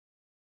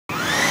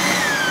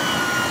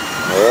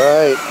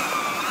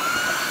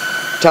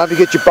time to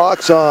get your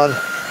box on.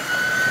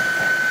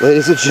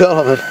 Ladies and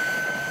gentlemen,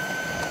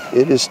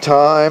 it is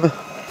time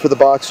for the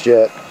box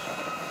jet.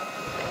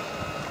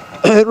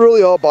 And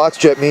really all box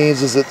jet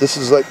means is that this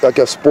is like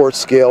a sports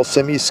scale,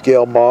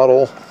 semi-scale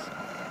model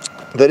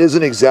that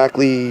isn't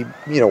exactly,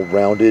 you know,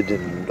 rounded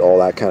and all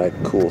that kind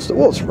of cool stuff.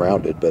 Well, it's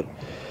rounded, but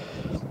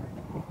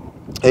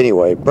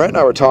anyway, Brent and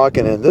I were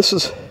talking, and this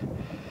is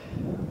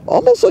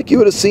almost like you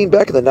would have seen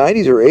back in the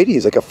 90s or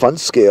 80s, like a fun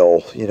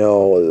scale, you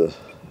know,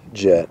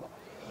 jet.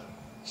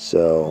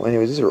 So,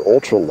 anyways, these are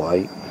ultra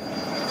light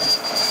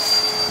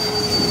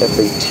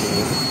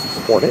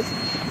F-18 Hornet.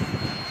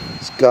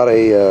 It's got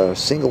a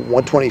single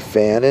 120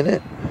 fan in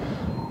it,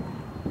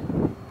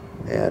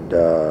 and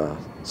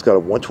it's got a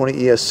 120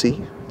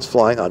 ESC. It's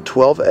flying on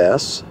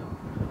 12S,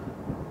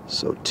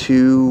 so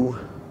 2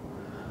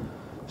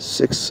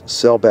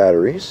 6-cell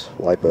batteries,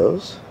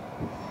 LiPos.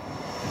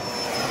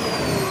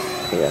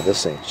 Yeah,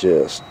 this thing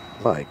just,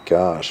 my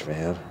gosh,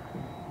 man,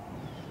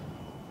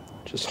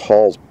 just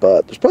hauls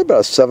butt. There's probably about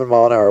a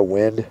 7-mile-an-hour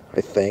wind,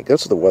 I think.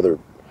 That's what the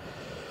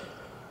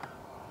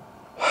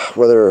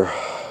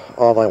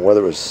online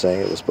weather was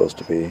saying it was supposed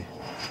to be.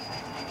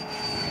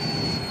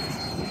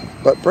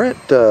 But Brent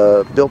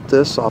built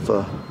this off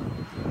a.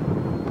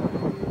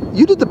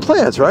 You did the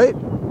plans, right?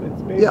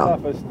 It's based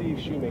off of Steve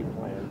Shoemate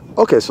plans.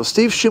 Okay, so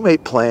Steve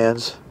Shoemate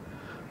plans,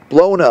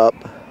 blown up.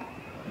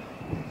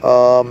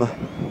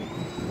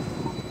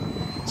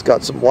 It's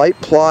got some light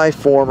ply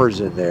formers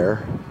in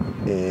there,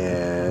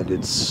 and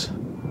it's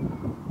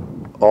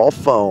all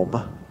foam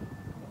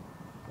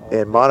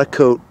and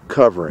monocoat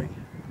covering.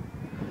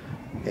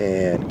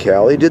 And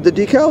Callie did the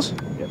decals?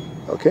 Yep.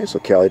 Okay, so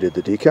Callie did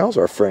the decals,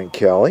 our friend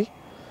Callie.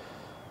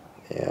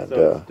 And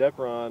so it's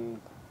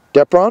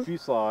Depron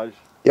fuselage.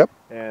 Yep.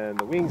 And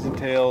the wings and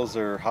tails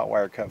are hot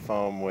wire cut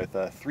foam with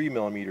a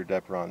 3mm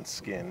Depron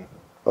skin.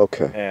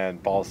 Okay.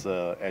 And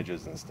balsa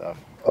edges and stuff.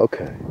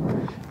 Okay.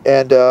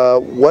 And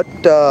what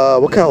kind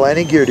of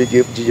landing gear did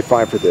you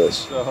find for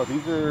this? So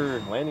these are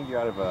landing gear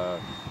out of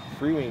a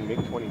Freewing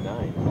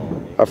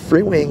MiG-29. A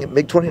Freewing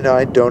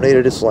MiG-29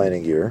 donated its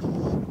landing gear.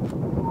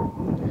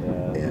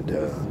 And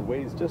this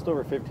weighs just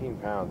over 15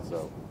 pounds.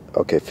 So.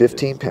 Okay,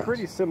 15 pounds.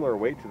 Pretty similar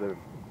weight to the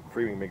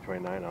Freewing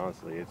MiG-29,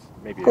 honestly. It's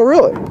maybe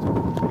really?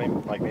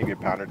 Maybe a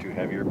pound or two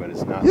heavier, but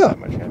it's not that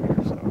much heavier.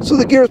 So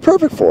the gear is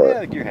perfect for it.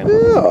 Yeah, the gear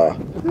handles.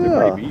 It's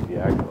pretty beefy,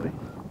 actually.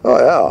 Oh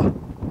yeah.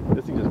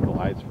 This thing just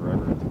glides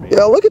forever. It's amazing.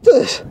 Yeah, look at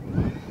this.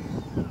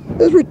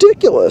 It's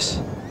ridiculous.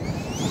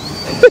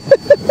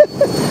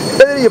 And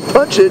then you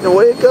punch it, and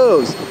away it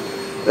goes.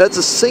 That's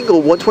a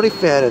single 120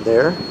 fan in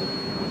there.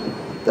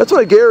 That's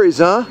one of Gary's,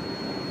 huh?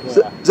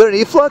 Yeah. Is that an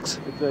E-Flux?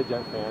 It's a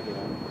jet fan, yeah.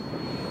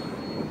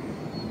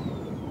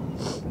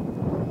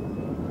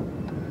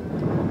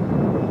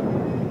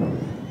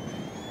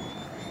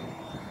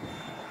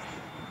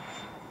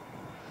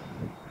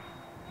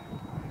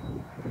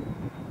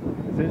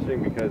 It's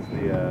interesting because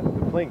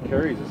the plane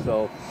carries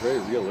itself very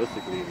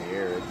realistically in the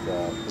air. It's,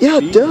 yeah,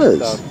 it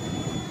does.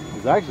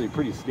 It's actually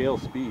pretty scale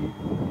speed.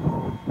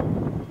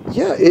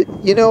 Yeah,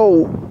 you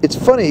know, it's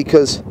funny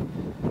because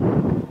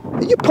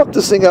you pumped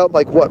this thing out in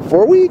like what,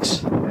 4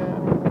 weeks? Yeah.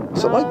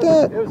 Something like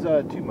that. It was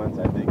 2 months,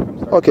 I think, from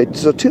start. Okay,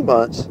 so 2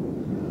 months.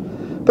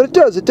 But it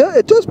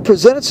does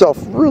present itself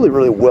really,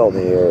 really well in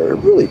the air. It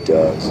really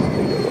does.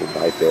 Maybe a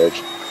little knife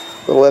edge,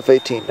 little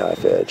F-18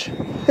 knife edge.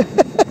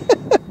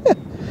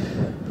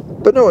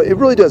 But no, it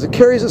really does. It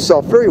carries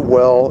itself very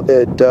well.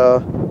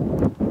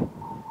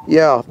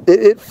 Yeah,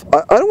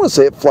 I don't want to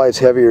say it flies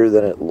heavier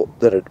than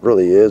it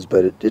really is,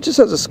 but it just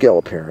has a scale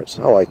appearance.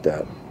 I like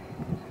that.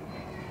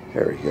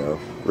 There we go,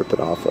 ripping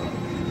off a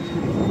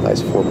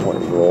nice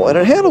 4-point roll, and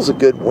it handles a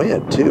good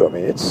wind too. I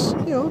mean, it's,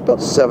 you know,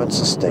 about 7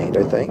 sustained,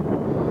 I think.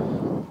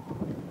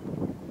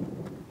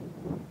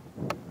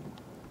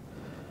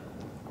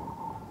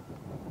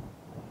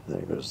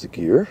 There goes the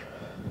gear.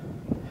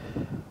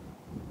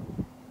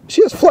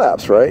 She has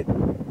flaps, right?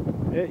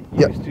 It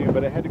used to,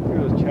 but I had to clear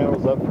those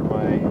channels up for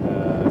my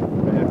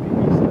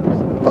FPV stuff.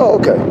 So oh,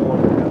 okay.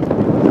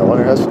 No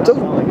longer has. Not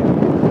like it.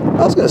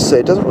 I was going to say,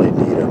 it doesn't really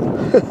need them.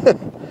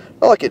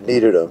 Not like it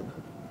needed them.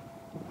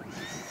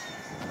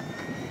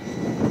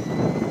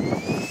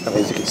 I mean,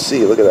 as you can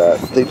see, look at that.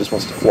 The thing just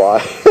wants to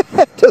fly.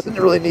 It doesn't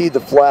really need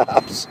the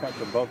flaps. Got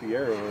some bumpy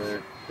air over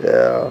there.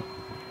 Yeah.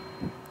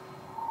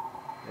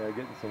 Yeah,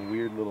 getting some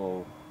weird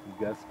little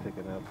gusts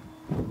picking up.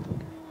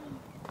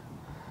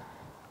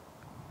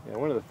 Yeah,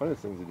 one of the funnest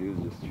things to do is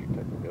just shoot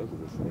touch and goes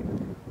with this thing.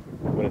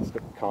 When it's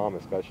calm,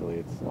 especially,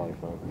 it's a lot of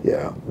fun.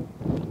 Yeah.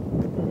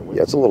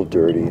 Yeah, it's a little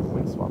dirty.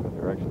 Wind swapping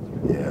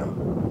directions. Yeah.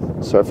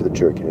 Sorry for the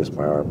jerkiness.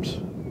 My arms,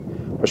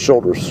 my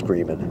shoulder's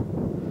screaming.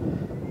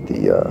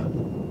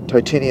 The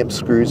titanium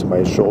screws in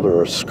my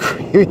shoulder are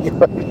screaming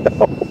right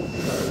now.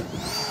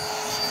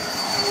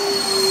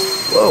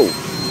 Whoa,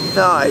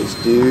 nice,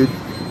 dude.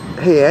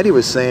 Hey, Andy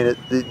was saying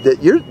that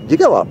you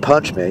got a lot of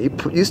punch, man.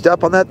 You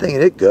step on that thing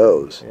and it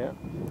goes. Yeah.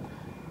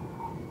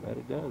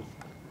 It does.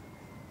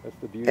 That's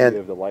the beauty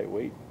of the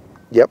lightweight.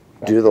 Yep,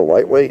 due to the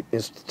lightweight,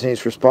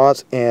 instantaneous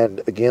response.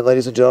 And again,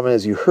 ladies and gentlemen,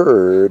 as you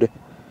heard,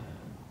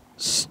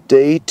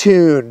 stay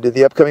tuned in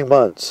the upcoming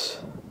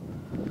months,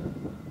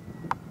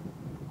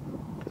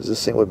 because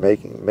this thing will be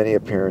making many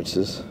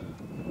appearances.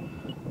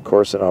 Of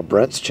course, and on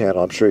Brent's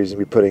channel, I'm sure he's going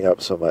to be putting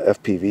up some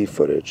FPV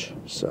footage,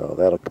 so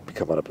that'll be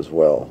coming up as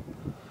well.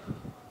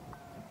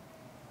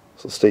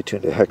 So stay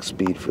tuned to Hecht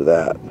Speed for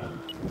that.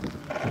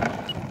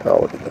 Oh,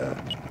 look at that.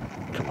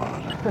 Come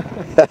on.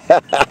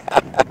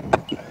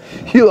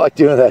 You like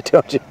doing that,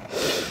 don't you?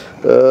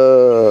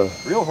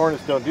 Real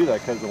Hornets don't do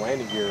that because the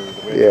landing gear,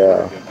 the way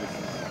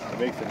it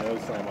makes the nose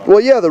slam up.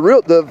 Well, yeah,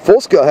 the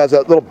full scale has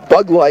that little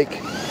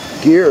bug-like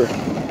gear.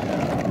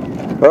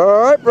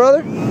 All right,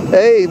 brother.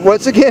 Hey,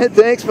 once again,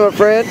 thanks, my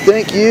friend.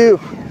 Thank you,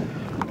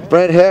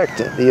 Brent Hecht,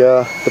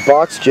 the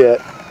box jet.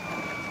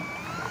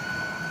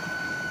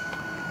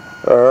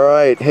 All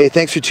right. Hey,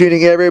 thanks for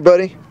tuning in,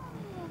 everybody.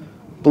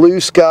 Blue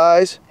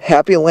skies,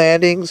 happy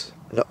landings,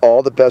 and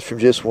all the best from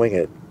Just Wing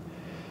It.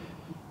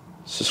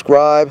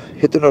 Subscribe,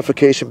 hit the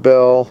notification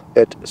bell,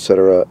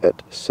 etc.,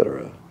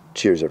 etc.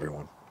 Cheers,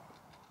 everyone.